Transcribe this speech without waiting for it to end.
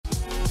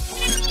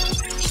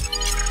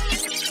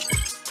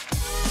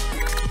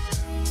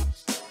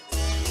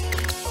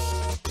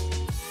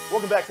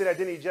Welcome back to the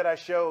Identity Jedi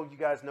Show. You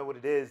guys know what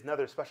it is.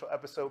 Another special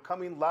episode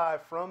coming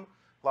live from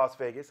Las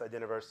Vegas,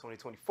 Identiverse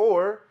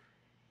 2024.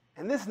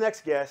 And this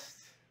next guest,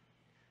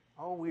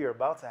 we are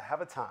about to have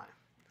a time.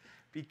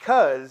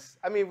 Because,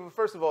 I mean,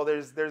 first of all,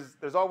 there's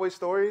always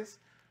stories,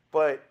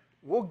 but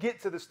we'll get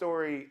to the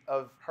story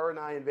of her and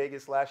I in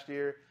Vegas last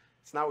year.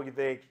 It's not what you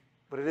think,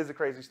 but it is a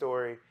crazy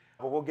story.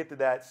 But we'll get to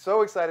that.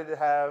 So excited to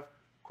have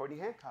Courtney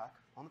Hancock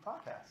on the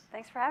podcast.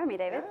 Thanks for having me,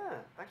 David. Yeah,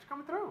 thanks for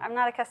coming through. I'm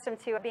not accustomed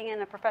to being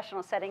in a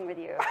professional setting with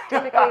you.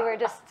 Typically, we're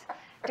just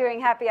doing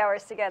happy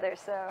hours together,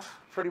 so.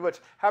 Pretty much.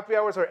 Happy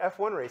hours are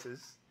F1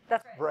 races.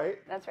 That's right.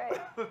 Right? That's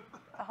right.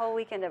 A whole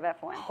weekend of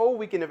F1. Whole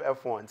weekend of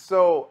F1.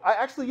 So I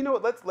actually, you know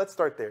what? Let's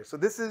start there. So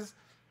this is,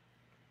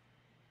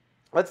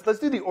 let's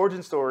do the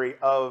origin story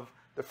of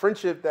the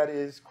friendship that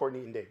is Courtney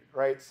and David,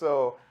 right?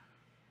 So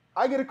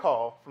I get a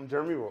call from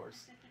Jeremy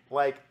Roars,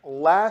 like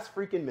last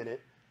freaking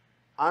minute.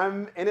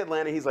 I'm in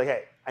Atlanta. He's like,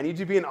 hey, I need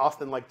you to be in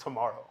Austin like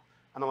tomorrow.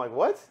 And I'm like,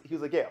 what? He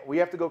was like, yeah, we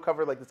have to go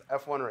cover like this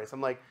F1 race.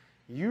 I'm like,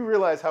 you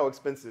realize how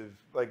expensive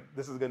like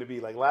this is going to be,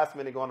 like last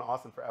minute going to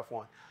Austin for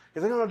F1.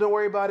 He's like, no, don't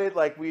worry about it.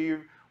 Like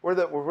we're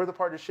the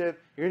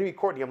partnership. You're going to meet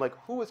Courtney. I'm like,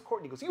 who is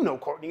Courtney? He goes, you know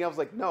Courtney. I was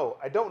like, no,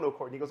 I don't know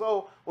Courtney. He goes,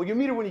 oh, well, you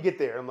meet her when you get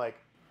there. I'm like,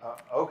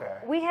 okay.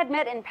 We had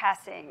met in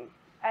passing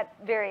at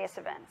various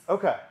events.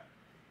 Okay.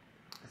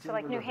 So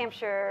like New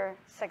Hampshire,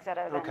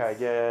 Sexetta events. Okay,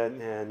 yeah,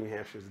 New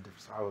Hampshire's a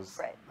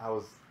different. I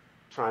was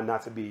trying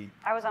not to be.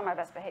 I was on my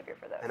best behavior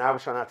for those. And I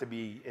was trying not to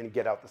be in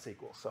Get Out the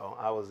sequel, so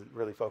I wasn't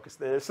really focused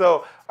there.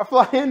 So I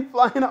fly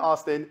into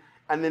Austin,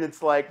 and then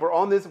it's like we're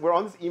on this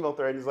email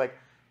thread, and it's like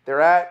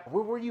they're at,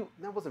 where were you?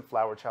 That wasn't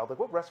Flower Child. Like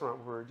what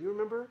restaurant were? Do you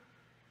remember?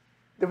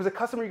 There was a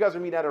customer you guys were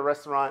meeting at a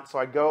restaurant, so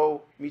I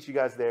go meet you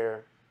guys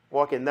there,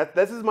 walk in.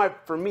 This is my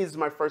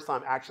first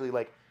time actually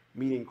like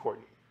meeting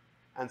Courtney,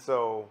 and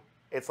so.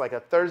 It's like a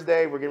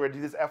Thursday. We're getting ready to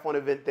do this F1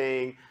 event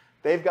thing.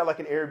 They've got like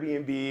an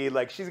Airbnb.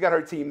 Like she's got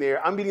her team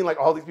there. I'm meeting like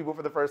all these people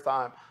for the first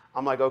time.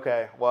 I'm like,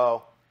 okay,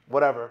 well,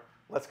 whatever.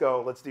 Let's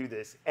go. Let's do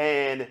this.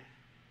 And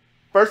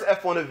first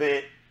F1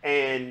 event.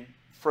 And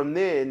from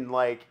then,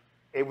 like,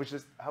 it was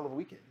just a hell of a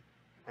weekend.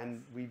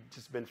 And we've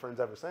just been friends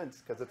ever since.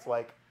 Because it's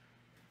like,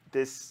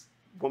 this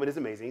woman is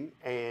amazing.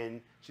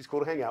 And she's cool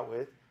to hang out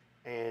with.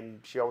 And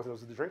she always knows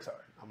what the drinks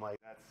are. I'm like,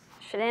 that's...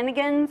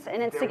 Shenanigans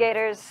and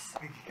instigators,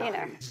 you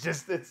know.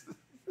 It's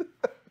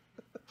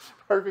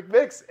perfect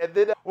mix. And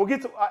then we'll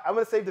get to, I'm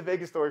going to save the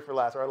Vegas story for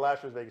last, or our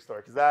last year's Vegas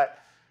story, because that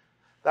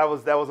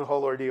was a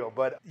whole ordeal.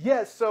 But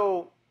yeah,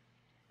 so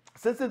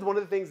since then, one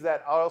of the things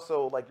that I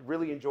also like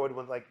really enjoyed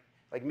when like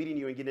meeting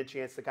you and getting a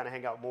chance to kind of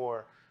hang out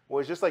more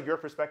was just like your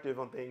perspective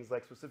on things,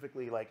 like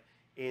specifically like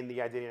in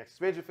the identity and access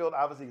management field.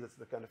 Obviously, that's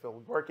the kind of field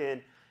we work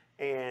in.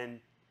 And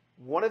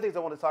one of the things I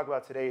want to talk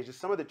about today is just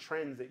some of the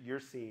trends that you're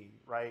seeing,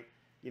 right?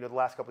 You know, the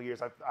last couple of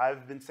years,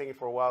 I've been saying it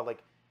for a while,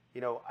 like,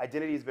 you know,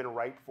 identity has been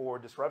ripe for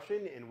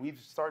disruption, and we've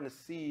starting to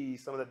see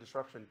some of that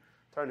disruption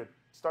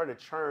starting to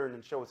churn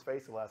and show its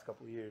face the last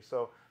couple of years.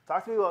 So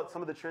talk to me about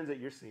some of the trends that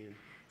you're seeing.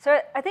 So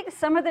I think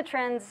some of the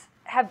trends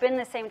have been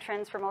the same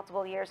trends for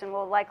multiple years and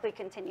will likely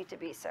continue to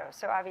be so.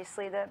 So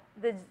obviously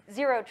the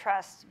zero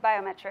trust,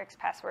 biometrics,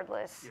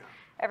 passwordless,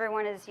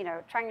 everyone is, you know,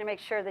 trying to make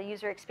sure the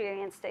user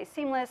experience stays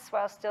seamless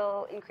while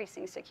still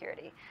increasing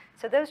security.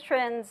 So those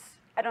trends,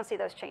 I don't see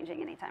those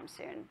changing anytime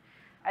soon.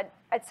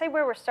 I'd say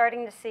where we're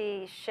starting to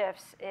see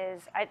shifts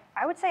is,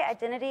 I would say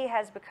identity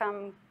has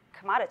become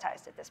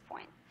commoditized at this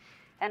point.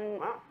 And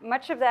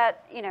much of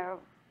that, you know,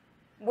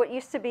 what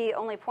used to be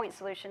only point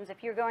solutions,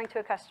 if you're going to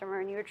a customer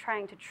and you're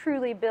trying to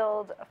truly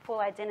build a full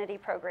identity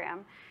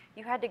program,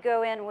 you had to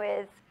go in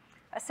with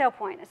a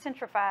SailPoint, a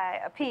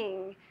Centrify, a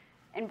Ping,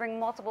 and bring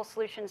multiple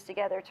solutions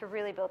together to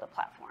really build a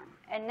platform.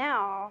 And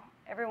now,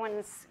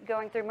 everyone's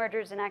going through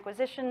mergers and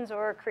acquisitions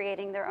or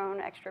creating their own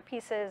extra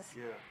pieces.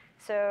 Yeah.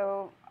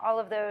 So all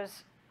of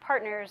those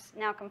partners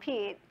now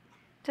compete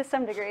to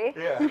some degree.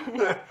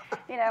 Yeah.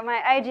 You know,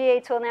 my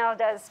IGA tool now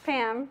does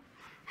PAM,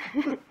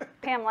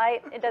 PAM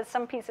Lite. It does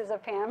some pieces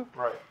of PAM.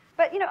 Right.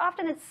 But you know,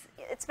 often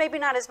it's maybe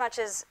not as much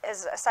as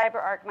a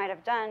CyberArk might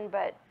have done,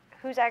 but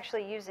who's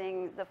actually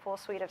using the full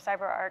suite of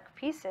CyberArk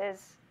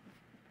pieces?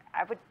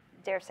 I would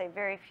dare say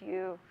very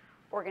few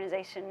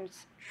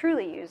organizations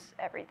truly use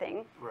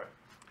everything. Right.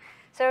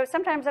 So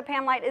sometimes a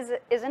PAM Lite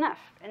is enough.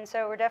 And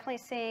so we're definitely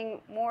seeing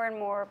more and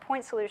more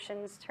point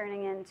solutions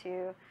turning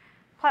into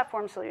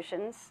platform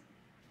solutions.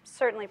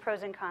 Certainly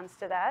pros and cons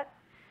to that.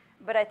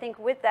 But I think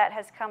with that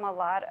has come a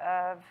lot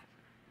of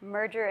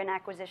merger and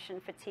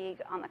acquisition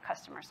fatigue on the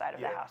customer side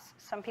of the house.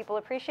 Some people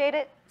appreciate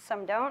it,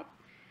 some don't.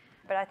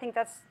 But I think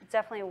that's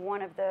definitely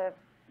one of the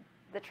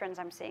trends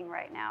I'm seeing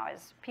right now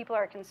is people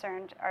are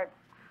concerned,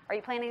 are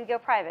you planning to go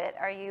private?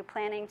 Are you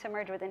planning to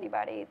merge with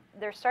anybody?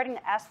 They're starting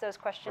to ask those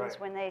questions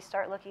when they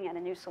start looking at a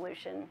new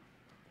solution,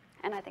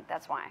 and I think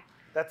that's why.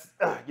 That's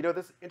you know,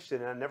 that's interesting,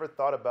 and I never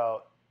thought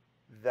about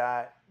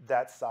that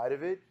side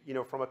of it. You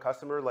know, from a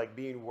customer like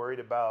being worried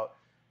about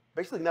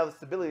basically now the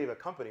stability of a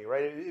company,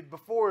 right?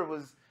 Before it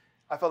was,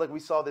 I felt like we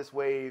saw this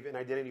wave in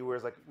identity where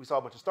it's like we saw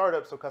a bunch of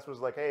startups, so customers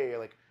were like, hey,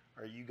 like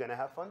are you going to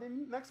have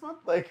funding next month?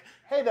 Like,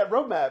 hey, that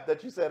roadmap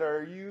that you said,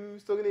 are you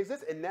still going to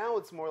exist? And now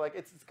it's more like,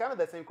 it's kind of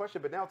that same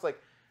question, but now it's like,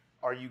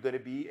 are you going to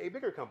be a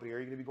bigger company? Are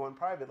you going to be going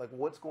private? Like,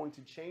 what's going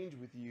to change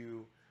with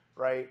you,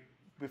 right,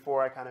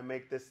 before I kind of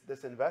make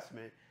this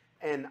investment?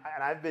 And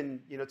I've been,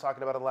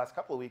 talking about it the last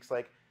couple of weeks,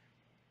 like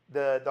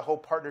the whole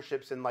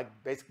partnerships and like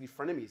basically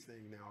frenemies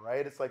thing now,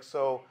 right? It's like,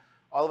 so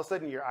all of a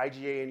sudden your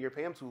IGA and your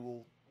PAM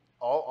tool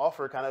all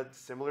offer kind of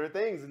similar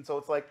things. And so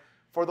it's like,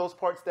 for those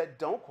parts that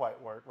don't quite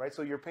work, right?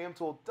 So your PAM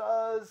tool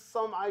does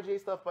some IGA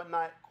stuff, but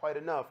not quite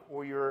enough.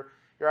 Or your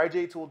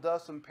IGA tool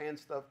does some PAM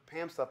stuff,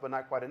 but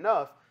not quite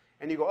enough.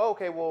 And you go, oh,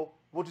 okay, well,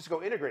 we'll just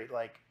go integrate.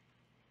 Like,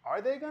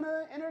 are they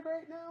gonna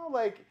integrate now?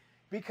 Like,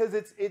 because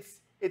it's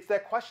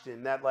that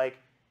question that like,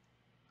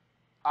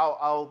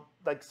 I'll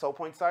like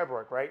SoulPoint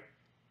Cyborg, right?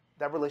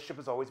 That relationship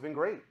has always been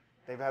great.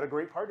 They've had a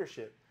great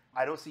partnership.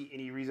 I don't see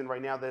any reason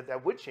right now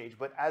that would change.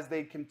 But as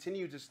they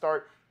continue to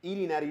start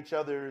eating at each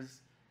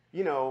other's,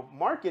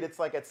 market, it's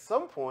like at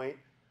some point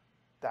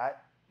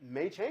that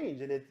may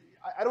change. And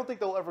I don't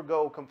think they'll ever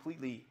go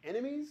completely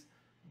enemies,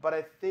 but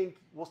I think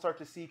we'll start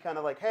to see kind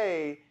of like,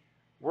 hey,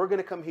 we're going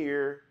to come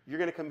here, you're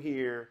going to come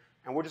here,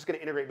 and we're just going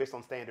to integrate based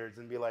on standards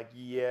and be like,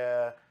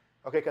 yeah,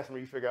 okay, customer,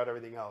 you figure out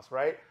everything else,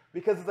 right?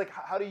 Because it's like,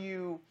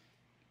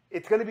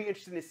 it's going to be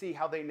interesting to see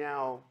how they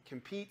now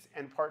compete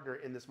and partner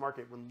in this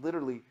market when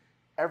literally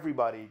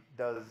everybody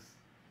does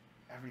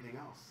everything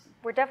else.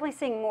 We're definitely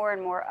seeing more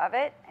and more of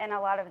it, and a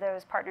lot of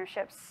those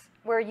partnerships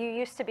where you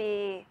used to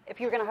be, if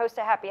you were going to host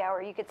a happy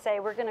hour, you could say,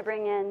 we're going to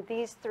bring in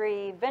these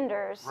 3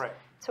 vendors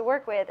to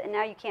work with, and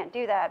now you can't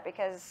do that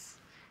because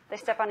they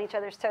step on each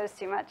other's toes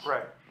too much.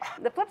 Right.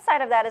 The flip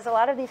side of that is a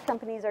lot of these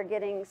companies are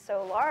getting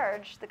so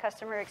large, the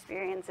customer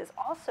experience is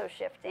also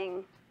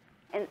shifting.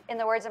 In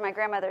the words of my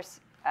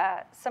grandmother's,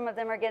 some of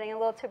them are getting a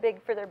little too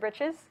big for their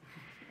britches.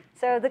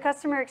 So the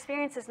customer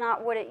experience is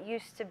not what it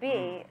used to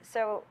be.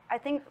 So I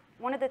think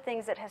one of the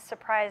things that has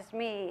surprised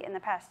me in the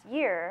past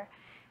year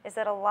is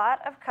that a lot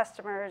of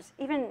customers,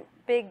 even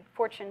big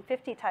Fortune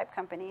 50 type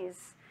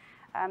companies,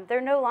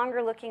 they're no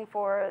longer looking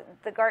for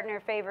the Gartner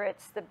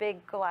favorites, the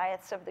big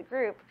Goliaths of the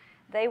group.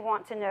 They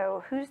want to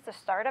know who's the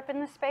startup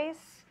in the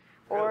space,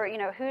 or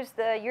who's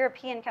the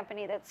European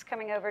company that's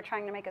coming over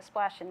trying to make a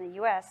splash in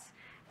the US.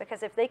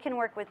 Because if they can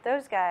work with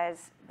those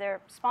guys,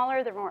 they're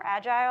smaller, they're more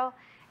agile,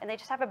 and they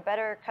just have a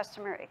better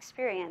customer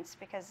experience.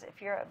 Because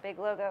if you're a big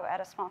logo at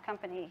a small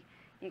company,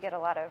 you get a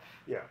lot of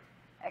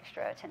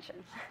extra attention.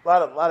 A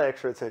lot of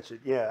extra attention,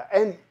 yeah.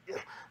 And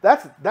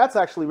that's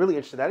actually really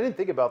interesting. I didn't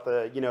think about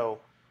the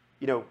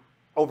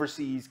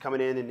overseas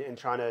coming in and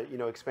trying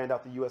to expand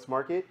out the U.S.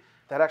 market.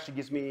 That actually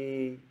gives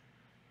me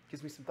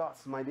some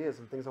thoughts, some ideas,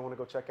 some things I want to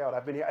go check out.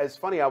 It's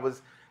funny. I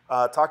was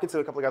talking to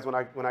a couple of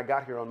guys when I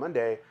got here on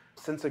Monday.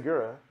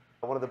 Sensegura,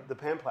 one of the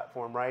PAM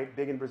platform, right,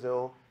 big in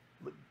Brazil,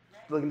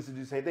 looking to do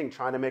the same thing,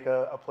 trying to make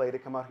a play to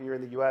come out here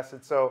in the U.S.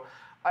 And so,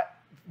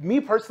 me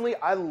personally,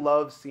 I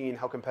love seeing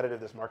how competitive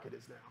this market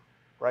is now,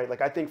 right?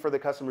 Like I think for the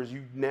customers,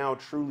 you now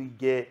truly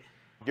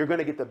you're going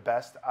to get the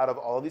best out of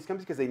all of these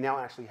companies because they now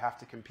actually have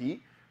to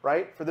compete,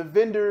 right? For the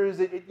vendors,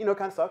 it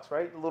kind of sucks,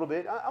 right? A little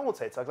bit. I won't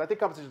say it sucks. I think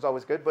competition is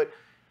always good, but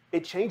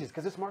it changes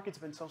because this market's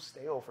been so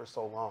stale for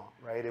so long,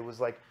 right? It was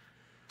like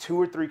 2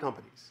 or 3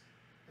 companies,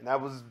 and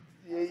it was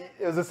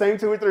the same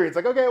 2 or 3. It's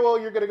like, okay, well,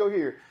 you're going to go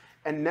here.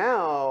 And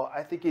now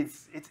I think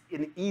it's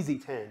an easy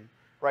 10,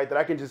 right, that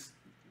I can just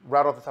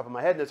route off the top of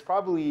my head. And there's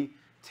probably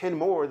 10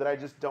 more that I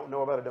just don't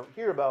know about or don't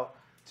hear about,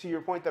 to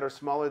your point, that are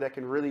smaller, that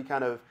can really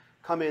kind of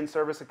come in,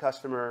 service a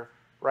customer,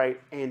 right,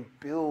 and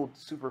build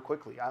super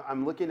quickly.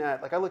 I'm looking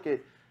at, I look at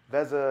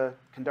Veza,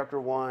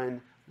 Conductor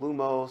One,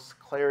 Lumos,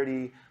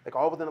 Clarity, like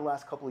all within the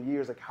last couple of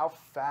years, like how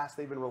fast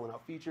they've been rolling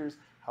out features,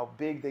 how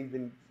big they've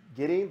been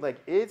getting.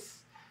 Like I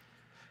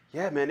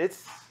don't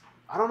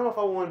know if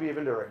I want to be a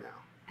vendor right now.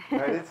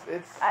 Right?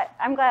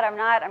 I'm glad I'm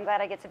not. I'm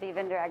glad I get to be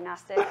vendor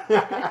agnostic.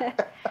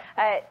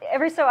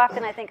 Every so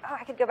often I think,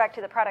 I could go back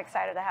to the product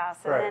side of the house.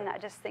 And then I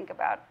just think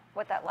about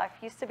what that life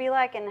used to be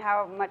like and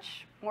how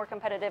much more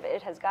competitive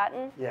it has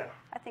gotten. Yeah.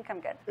 I think I'm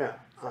good. Yeah.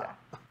 So.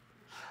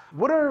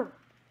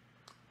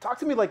 Talk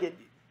to me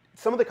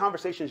some of the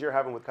conversations you're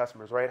having with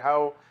customers, right?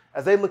 How,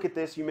 as they look at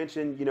this, you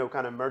mentioned,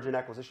 kind of merger and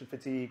acquisition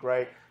fatigue,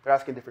 right? They're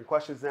asking different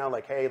questions now,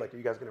 like, hey, are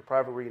you guys going to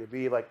private? Where are you going to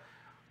be? Like,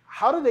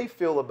 how do they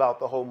feel about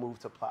the whole move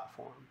to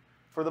platform?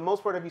 For the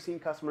most part, have you seen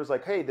customers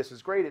like, hey, this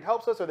is great, it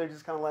helps us, or they're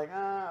just kind of like,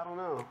 I don't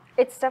know?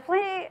 It's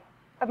definitely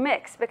a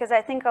mix, because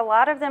I think a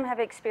lot of them have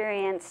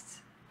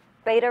experienced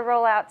beta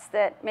rollouts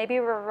that maybe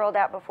were rolled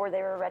out before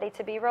they were ready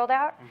to be rolled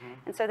out,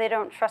 and so they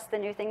don't trust the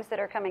new things that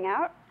are coming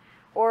out.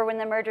 Or when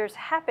the mergers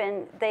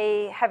happen,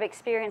 they have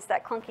experienced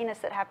that clunkiness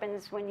that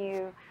happens when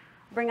you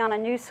bring on a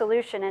new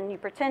solution and you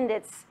pretend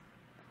it's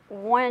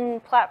one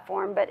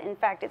platform, but in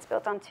fact it's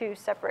built on 2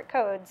 separate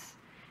codes,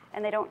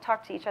 and they don't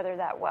talk to each other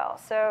that well.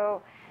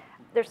 So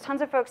there's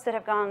tons of folks that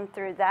have gone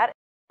through that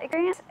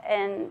experience,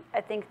 and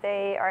I think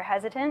they are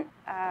hesitant.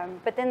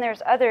 But then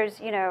there's others,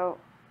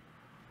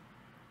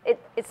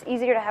 it's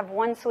easier to have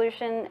one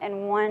solution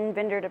and one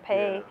vendor to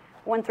pay,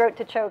 one throat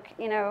to choke,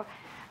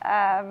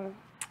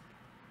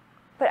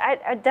 But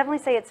I'd definitely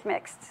say it's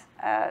mixed.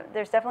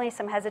 There's definitely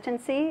some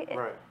hesitancy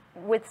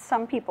with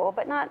some people,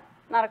 but not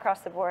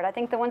across the board. I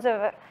think the ones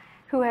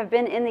who have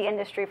been in the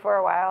industry for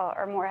a while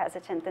are more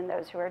hesitant than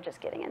those who are just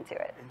getting into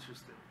it.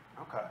 Interesting.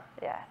 Okay.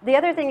 Yeah. The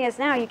other thing is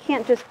now you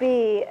can't just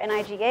be an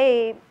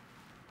IGA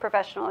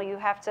professional. You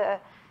have to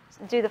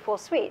do the full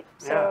suite.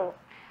 So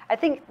I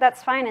think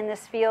that's fine in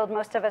this field.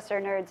 Most of us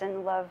are nerds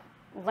and love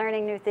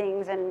learning new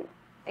things and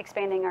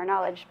expanding our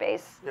knowledge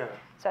base. Yeah.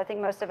 So I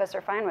think most of us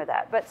are fine with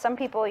that. But some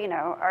people,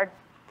 are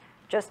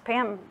just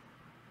PAM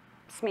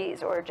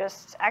SMEs or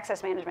just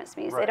access management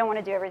SMEs. They don't want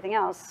to do everything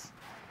else,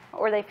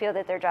 or they feel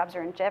that their jobs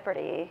are in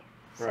jeopardy.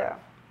 So.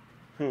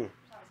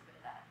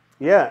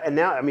 Yeah, and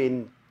now, I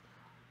mean,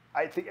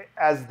 I think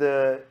as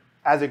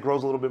it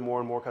grows a little bit more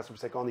and more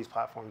customers take on these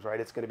platforms, right,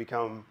 it's going to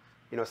become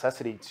a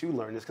necessity to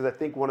learn this, because I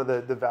think one of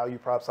the value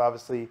props,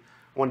 obviously,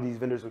 one of these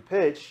vendors would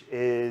pitch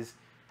is,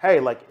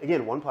 hey, like,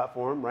 again, one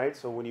platform, right?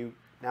 So when you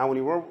want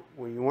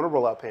to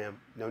roll out PAM,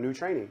 no new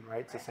training, right?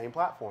 It's the same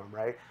platform,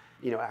 right?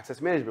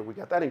 Access management, we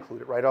got that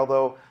included, right?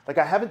 Although, like,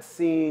 I haven't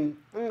seen,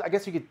 I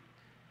guess you could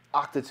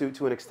Okta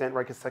to an extent,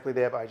 right? Because technically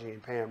they have IGA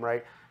and PAM,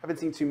 right? I haven't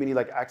seen too many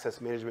like access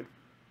management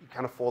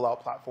kind of full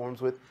out platforms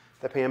with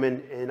the PAM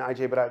and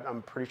IGA, but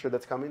I'm pretty sure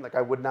that's coming. Like,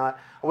 I would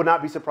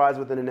not be surprised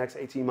within the next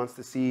 18 months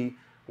to see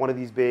one of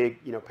these big,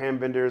 PAM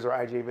vendors or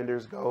IGA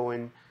vendors go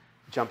and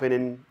jump in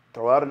and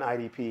throw out an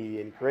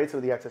IDP and create some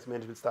of the access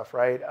management stuff,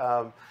 right?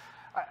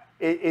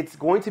 It's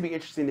going to be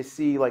interesting to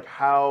see like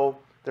how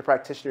the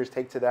practitioners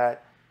take to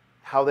that,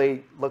 how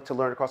they look to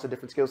learn across the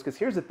different skills. Because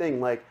here's the thing,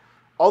 like,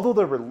 although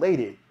they're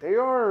related, they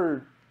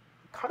are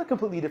kind of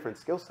completely different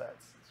skill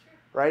sets,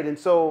 right? And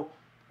so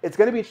it's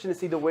going to be interesting to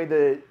see the way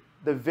the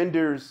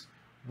vendors,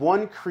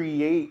 one,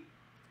 create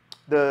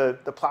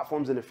the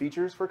platforms and the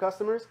features for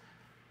customers,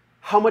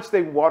 how much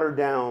they water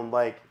down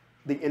like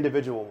the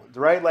individual ones,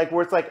 right? Like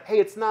where it's like, hey,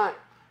 it's not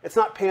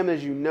PAM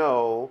as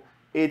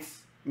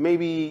it's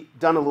maybe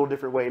done a little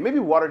different way. Maybe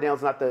watered down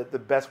is not the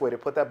best way to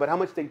put that, but how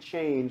much they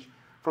change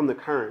from the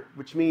current,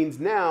 which means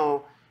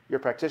now your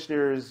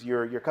practitioners,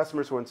 your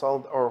customers who are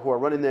installed or who are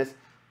running this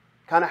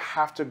kind of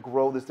have to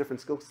grow this different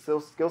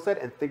skill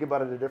set and think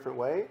about it a different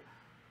way,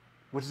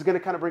 which is going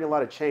to kind of bring a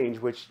lot of change,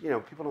 which,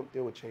 people don't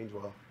deal with change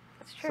well.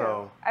 That's true.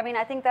 So, I mean,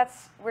 I think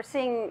we're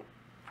seeing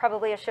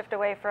probably a shift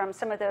away from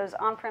some of those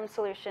on-prem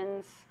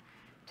solutions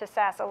to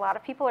SaaS. A lot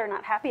of people are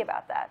not happy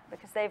about that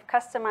because they've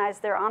customized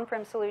their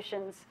on-prem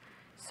solutions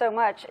so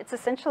much. It's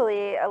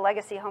essentially a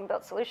legacy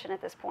home-built solution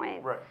at this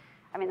point. Right.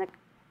 I mean, the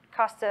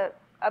cost to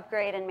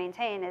upgrade and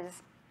maintain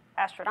is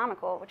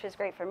astronomical, which is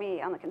great for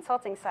me on the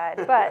consulting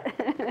side, but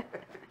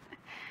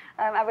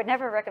I would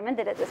never recommend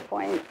it at this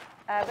point.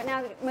 But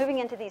now moving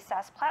into these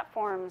SaaS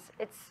platforms,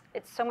 it's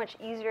so much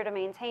easier to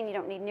maintain. You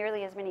don't need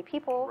nearly as many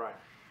people,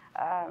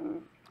 right.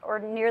 Or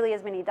nearly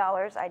as many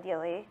dollars,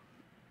 ideally.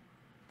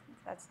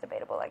 That's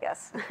debatable, I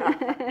guess.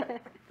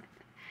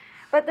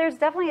 But there's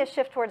definitely a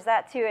shift towards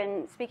that too.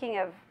 And speaking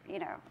of,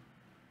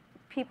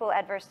 people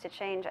adverse to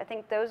change, I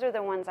think those are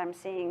the ones I'm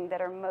seeing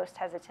that are most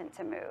hesitant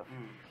to move.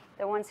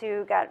 The ones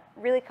who got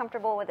really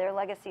comfortable with their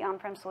legacy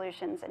on-prem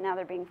solutions, and now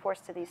they're being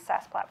forced to these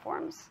SaaS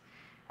platforms.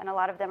 And a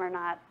lot of them are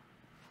not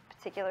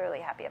particularly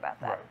happy about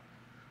that. Right.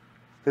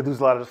 They lose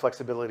a lot of the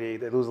flexibility.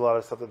 They lose a lot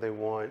of stuff that they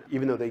want,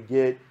 even though they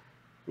get,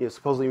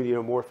 supposedly,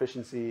 more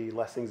efficiency,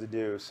 less things to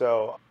do.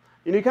 So,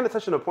 you kind of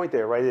touched on a point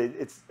there, right?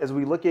 It's as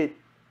we look at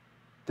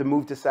the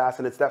move to SaaS,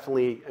 and it's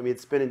definitely, I mean,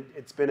 it's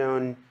been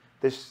on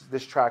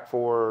this track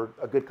for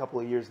a good couple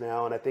of years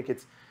now, and I think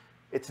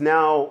it's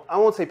now, I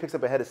won't say picks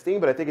up a head of steam,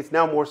 but I think it's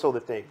now more so the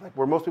thing. Like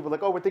where most people are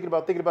like, oh, we're thinking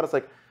about it. It's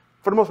like,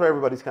 for the most part,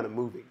 everybody's kind of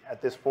moving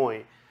at this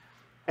point.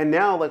 And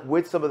now, like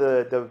with some of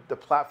the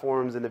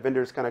platforms and the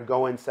vendors kind of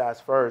going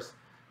SaaS first,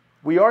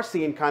 we are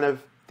seeing kind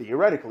of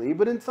theoretically,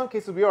 but in some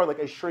cases we are like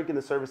a shrink in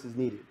the services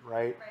needed,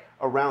 right?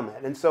 Around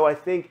that. And so I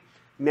think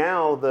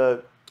now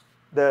the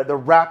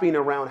wrapping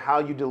around how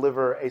you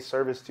deliver a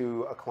service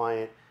to a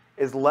client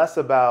is less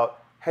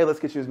about, hey, let's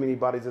get you as many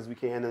bodies as we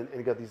can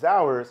and get these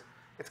hours.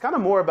 It's kind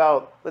of more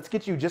about, let's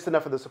get you just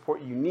enough of the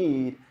support you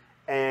need,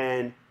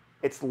 and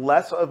it's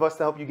less of us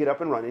to help you get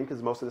up and running,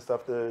 because most of the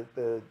stuff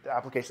the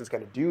applications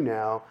kind of do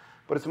now,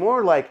 but it's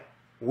more like,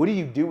 what do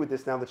you do with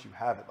this now that you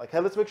have it? Like, hey,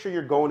 let's make sure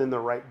you're going in the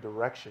right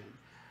direction.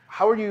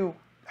 How are you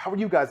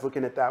guys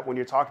looking at that when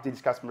you're talking to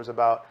these customers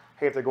about,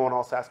 hey, if they're going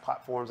all SaaS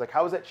platforms, like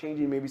how is that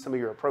changing maybe some of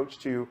your approach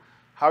to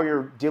how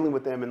you're dealing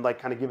with them and like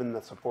kind of giving them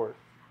that support?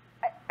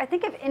 I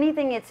think if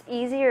anything, it's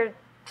easier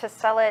to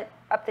sell it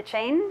up the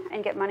chain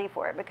and get money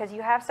for it, because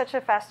you have such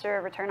a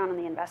faster return on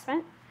the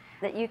investment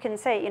that you can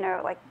say,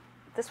 like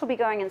this will be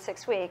going in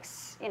 6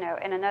 weeks, in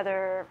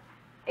another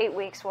 8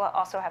 weeks we'll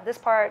also have this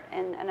part,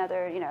 and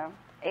another,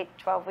 8,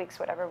 12 weeks,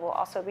 whatever, we'll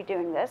also be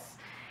doing this.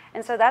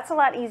 And so that's a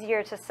lot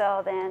easier to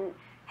sell than,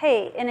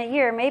 hey, in a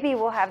year, maybe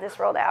we'll have this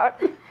rolled out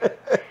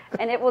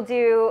and it will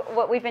do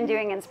what we've been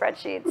doing in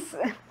spreadsheets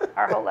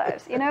our whole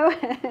lives,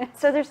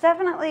 So there's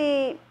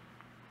definitely,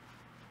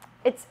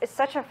 it's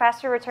such a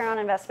faster return on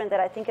investment that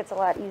I think it's a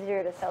lot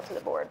easier to sell to the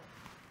board.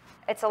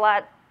 It's a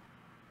lot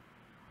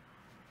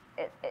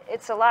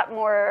it's a lot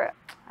more,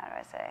 how do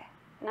I say,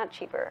 not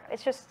cheaper.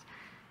 It's just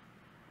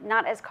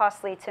not as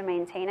costly to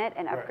maintain it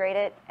and upgrade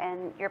it,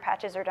 and your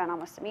patches are done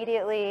almost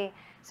immediately.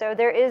 So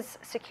there is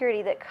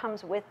security that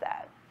comes with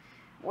that.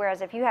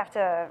 Whereas if you have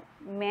to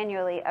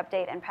manually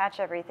update and patch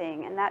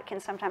everything, and that can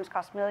sometimes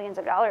cost millions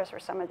of dollars for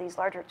some of these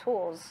larger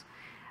tools,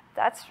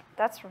 that's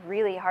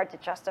really hard to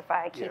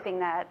justify keeping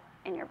that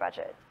in your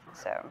budget.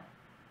 So,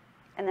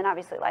 and then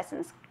obviously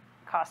license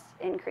cost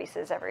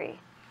increases every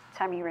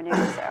time you renew.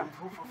 So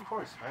of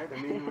course, right? I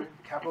mean,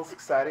 capital's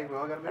exciting. We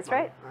all got to make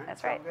money. Right.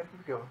 That's so right. We got to keep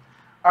it going.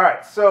 All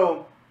right.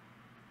 So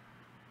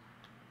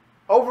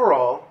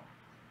overall,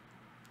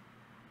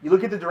 you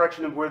look at the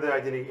direction of where the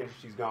identity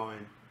industry is going.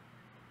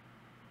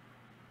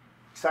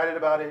 Excited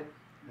about it?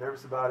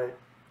 Nervous about it?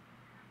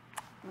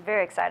 I'm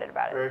very excited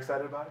about it. Very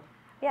excited about it?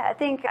 Yeah, I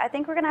think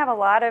we're going to have a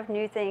lot of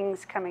new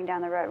things coming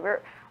down the road. We're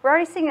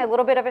already seeing a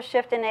little bit of a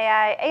shift in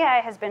AI. AI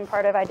has been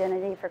part of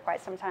identity for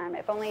quite some time,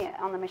 if only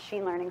on the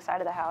machine learning side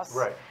of the house.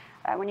 Right.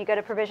 When you go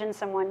to provision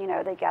someone,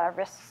 they got a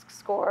risk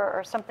score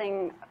or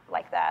something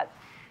like that.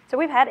 So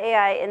we've had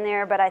AI in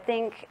there, but I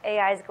think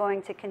AI is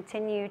going to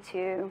continue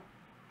to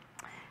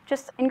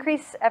just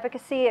increase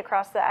efficacy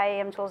across the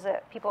IAM tools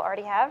that people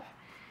already have,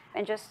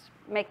 and just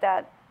make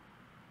that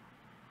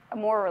a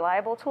more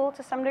reliable tool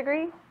to some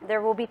degree.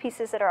 There will be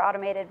pieces that are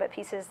automated, but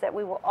pieces that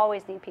we will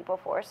always need people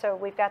for. So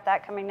we've got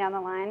that coming down the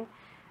line.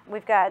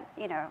 We've got,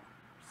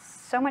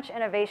 so much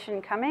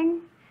innovation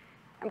coming.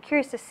 I'm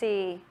curious to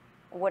see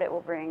what it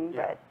will bring,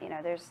 but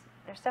there's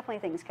definitely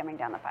things coming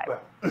down the pipe.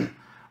 Well,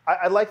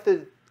 I like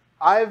the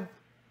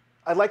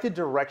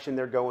direction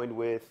they're going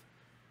with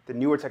the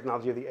newer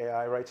technology of the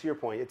AI, right? To your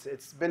point,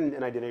 it's been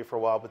an identity for a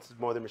while, but it's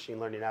more the machine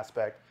learning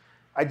aspect.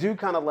 I do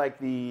kind of like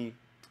the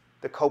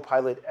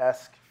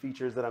Copilot-esque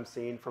features that I'm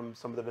seeing from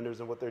some of the vendors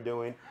and what they're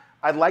doing.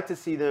 I'd like to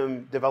see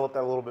them develop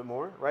that a little bit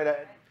more, right?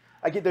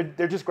 I get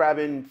they're just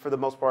grabbing, for the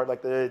most part,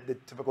 like the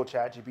typical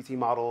chat GPT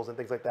models and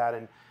things like that,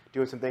 and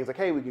doing some things like,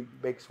 hey, we can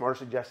make smarter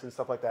suggestions,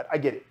 stuff like that. I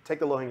get it. Take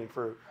the low-hanging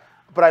fruit.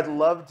 But I'd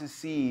love to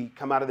see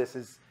come out of this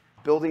is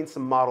building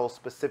some models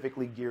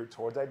specifically geared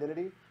towards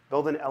identity,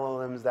 building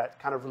LLMs that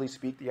kind of really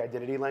speak the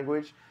identity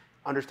language,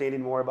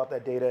 understanding more about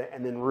that data,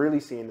 and then really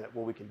seeing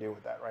what we can do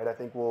with that, right? I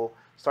think we'll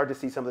start to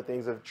see some of the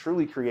things of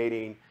truly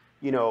creating,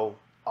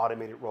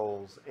 automated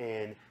roles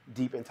and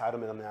deep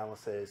entitlement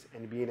analysis,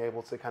 and being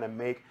able to kind of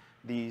make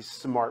these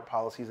smart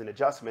policies and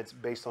adjustments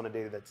based on the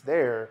data that's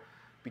there.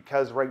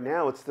 Because right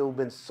now it's still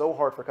been so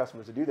hard for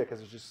customers to do that because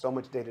there's just so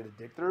much data to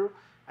dig through,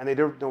 and they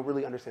don't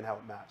really understand how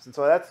it maps. And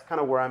so that's kind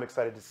of where I'm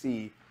excited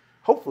to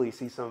hopefully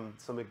see some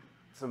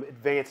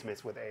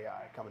advancements with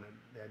AI coming in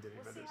the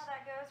identity vendors. We'll see how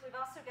that goes. We've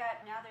also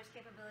got, now there's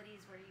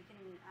capabilities where you can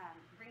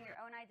bring your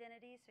own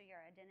identity, so your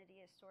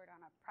identity is stored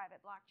on a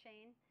private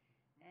blockchain,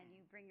 and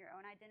you bring your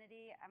own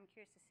identity. I'm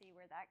curious to see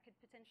where that could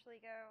potentially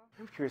go.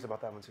 I'm curious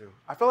about that one too.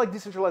 I felt like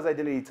decentralized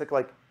identity took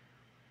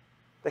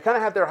they kind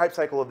of had their hype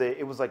cycle of it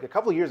was like a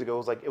couple of years ago,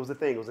 it was a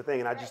thing,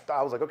 and I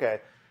was like,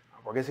 okay,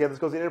 we're gonna see how this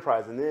goes in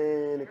enterprise, and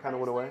then it kind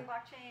of went away.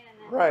 Blockchain, and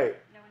then right.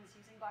 No one's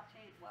using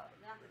blockchain. Well,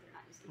 not that they're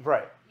not using it.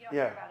 Right. You don't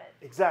care about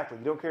it. Exactly.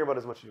 You don't care about it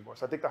as much anymore.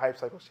 So I think the hype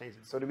cycle's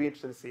changing. So it'll be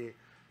interesting to see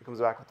who comes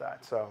back with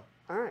that. So,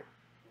 all right.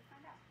 We'll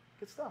find out.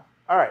 Good stuff.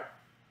 All right.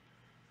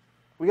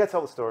 We got to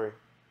tell the story.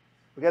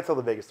 We got to tell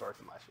the Vegas story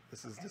from last year.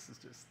 This is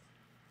just,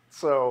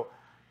 so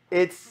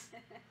it's,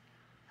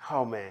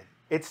 oh man.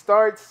 It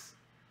starts,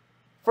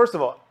 first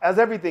of all, as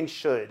everything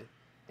should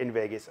in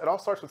Vegas, it all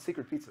starts with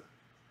secret pizza.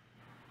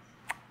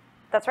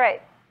 That's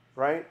right.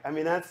 Right? I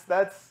mean, that's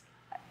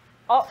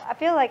I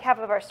feel like half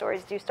of our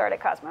stories do start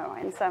at Cosmo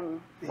in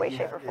some way,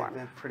 shape, or form.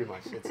 Yeah, pretty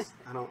much.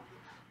 I'm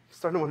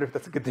starting to wonder if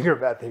that's a good thing or a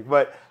bad thing.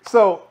 But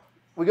so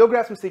we go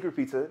grab some secret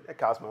pizza at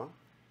Cosmo.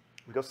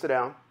 We go sit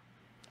down.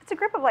 It's a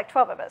group of like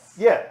 12 of us.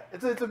 Yeah,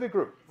 it's a big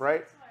group,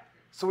 right?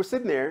 So we're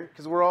sitting there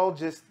because we're all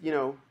just,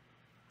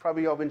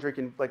 probably all been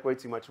drinking like way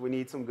too much. We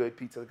need some good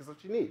pizza because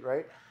that's what you need,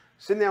 right?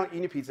 Sitting down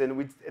eating a pizza,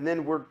 and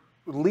then we're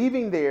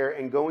leaving there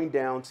and going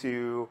down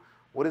to,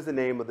 what is the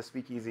name of the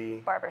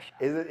speakeasy? Barbershop.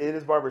 It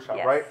is Barbershop,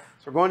 yes. Right?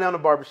 So we're going down to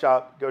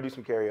Barbershop, go do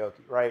some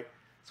karaoke, right?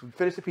 So we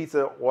finish the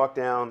pizza, walk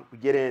down, we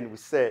get in, we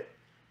sit.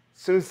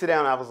 As soon as we sit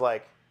down, I was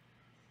like,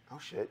 oh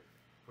shit,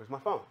 where's my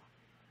phone?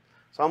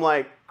 So I'm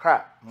like,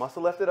 crap, must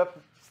have left it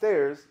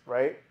upstairs,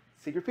 right?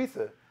 Secret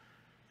pizza.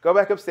 Go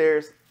back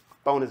upstairs,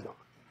 phone is gone.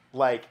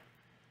 Like,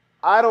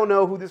 I don't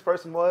know who this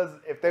person was,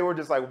 if they were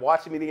just like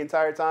watching me the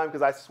entire time,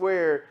 because I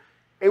swear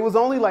it was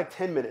only like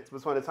 10 minutes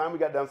between the time we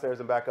got downstairs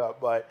and back up,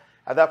 but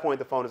at that point,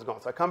 the phone is gone.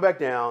 So I come back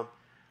down,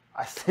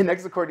 I sit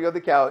next to Courtney on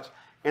the couch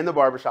in the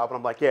barbershop, and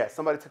I'm like, yeah,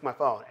 somebody took my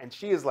phone. And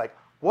she is like,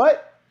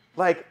 what?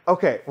 Like,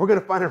 okay, we're going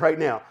to find it right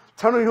now.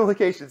 Turn on your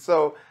location.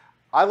 So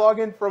I log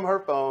in from her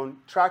phone,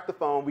 track the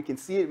phone. We can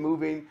see it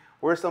moving,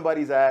 where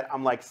somebody's at.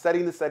 I'm like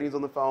setting the settings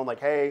on the phone,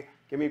 like, hey,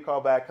 give me a call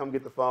back, come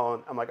get the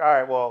phone. I'm like, all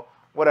right, well,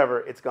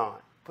 whatever, it's gone.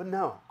 But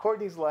no,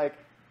 Courtney's like,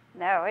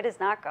 no, it is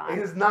not gone. It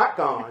is not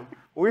gone.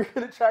 We're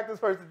going to track this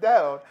person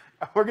down,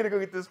 and we're going to go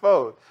get this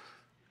phone.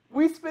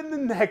 We spend the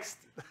next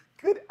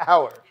good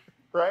hour,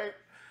 right,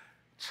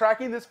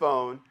 tracking this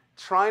phone,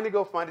 trying to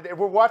go find it.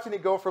 We're watching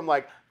it go from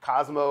like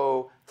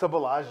Cosmo to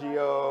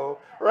Bellagio,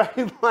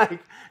 right?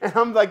 Like, and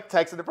I'm like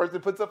texting the person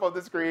that puts up on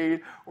the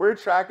screen. We're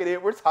tracking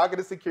it. We're talking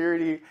to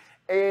security.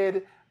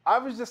 And I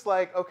was just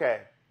like,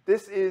 okay,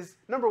 this is,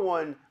 number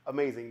one,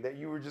 amazing that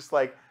you were just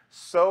like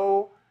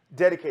so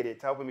dedicated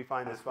to helping me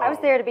find this phone. I was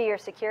there to be your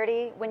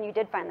security when you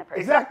did find the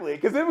person. Exactly.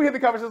 Because then we had the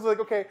conversation like,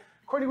 okay,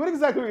 Courtney, what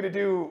exactly are we going to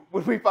do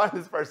when we find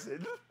this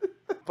person?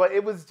 But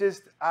it was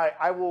just,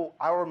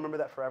 I'll remember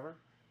that forever.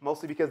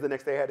 Mostly because the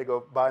next day I had to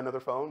go buy another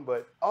phone.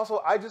 But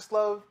also, I just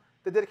love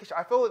the dedication.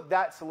 I feel like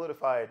that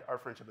solidified our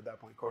friendship at that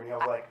point, Courtney. I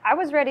was like, I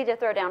was ready to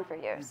throw down for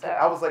you. So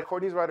I was like,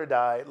 Courtney's ride or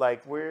die.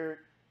 Like, we're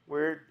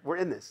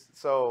in this.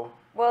 So.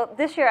 Well,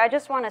 this year I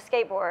just won a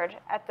skateboard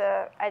at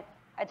the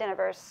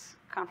Identiverse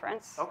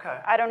conference. Okay.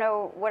 I don't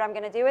know what I'm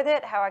going to do with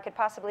it, how I could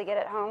possibly get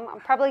it home.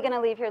 I'm probably going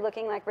to leave here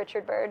looking like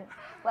Richard Bird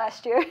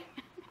last year.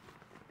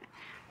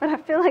 But I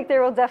feel like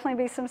there will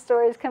definitely be some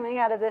stories coming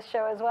out of this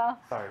show as well.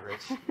 Sorry,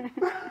 Rich.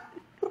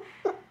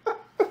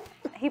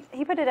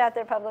 He put it out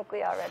there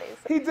publicly already.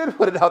 So. He did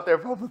put it out there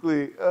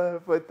publicly,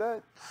 but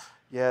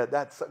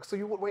that sucks. So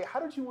wait,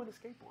 how did you win a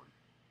skateboard?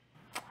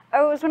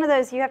 Oh, it was one of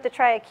those, you have to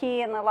try a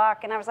key in the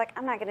lock, and I was like,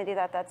 I'm not going to do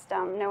that, that's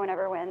dumb. No one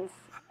ever wins.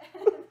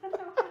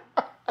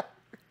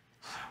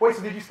 Wait,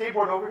 so did you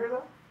skateboard over here,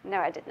 though? No,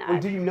 I did not. Or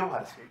do you know how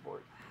to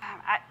skateboard?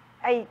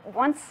 I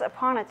once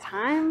upon a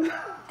time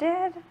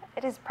did.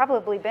 It has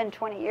probably been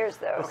 20 years,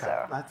 though, Okay.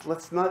 so.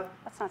 Let's not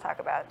talk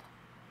about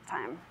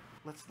time.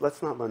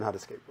 Let's not learn how to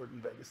skateboard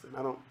in Vegas then.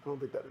 I don't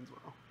think that ends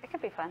well. It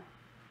could be fun.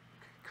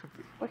 Could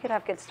be. We could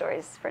have good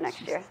stories for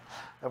next year.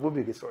 That would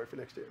be a good story for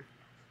next year.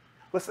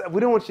 We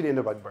don't want you to end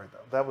up like Bird,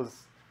 though. That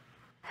was.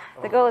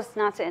 The goal is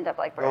not to end up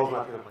like Bird. Goal is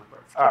not to end up like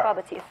Bird. Keep all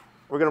the teeth.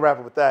 We're gonna wrap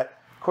it with that.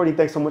 Courtney,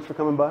 thanks so much for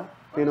coming by,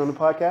 being on the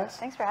podcast.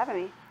 Thanks for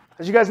having me.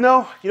 As you guys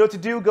know what to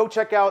do. Go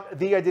check out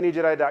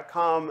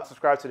theidentitijedi.com.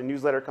 Subscribe to the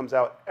newsletter. It comes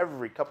out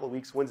every couple of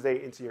weeks,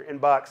 Wednesday, into your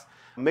inbox.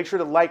 Make sure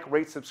to like,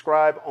 rate,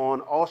 subscribe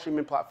on all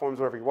streaming platforms,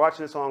 wherever you're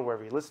watching this on,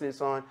 wherever you're listening to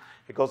this on.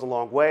 It goes a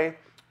long way.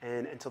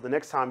 And until the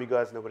next time, you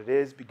guys know what it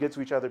is. Be good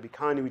to each other. Be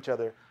kind to each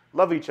other.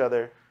 Love each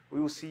other. We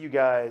will see you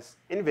guys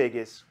in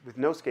Vegas with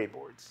no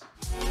skateboards.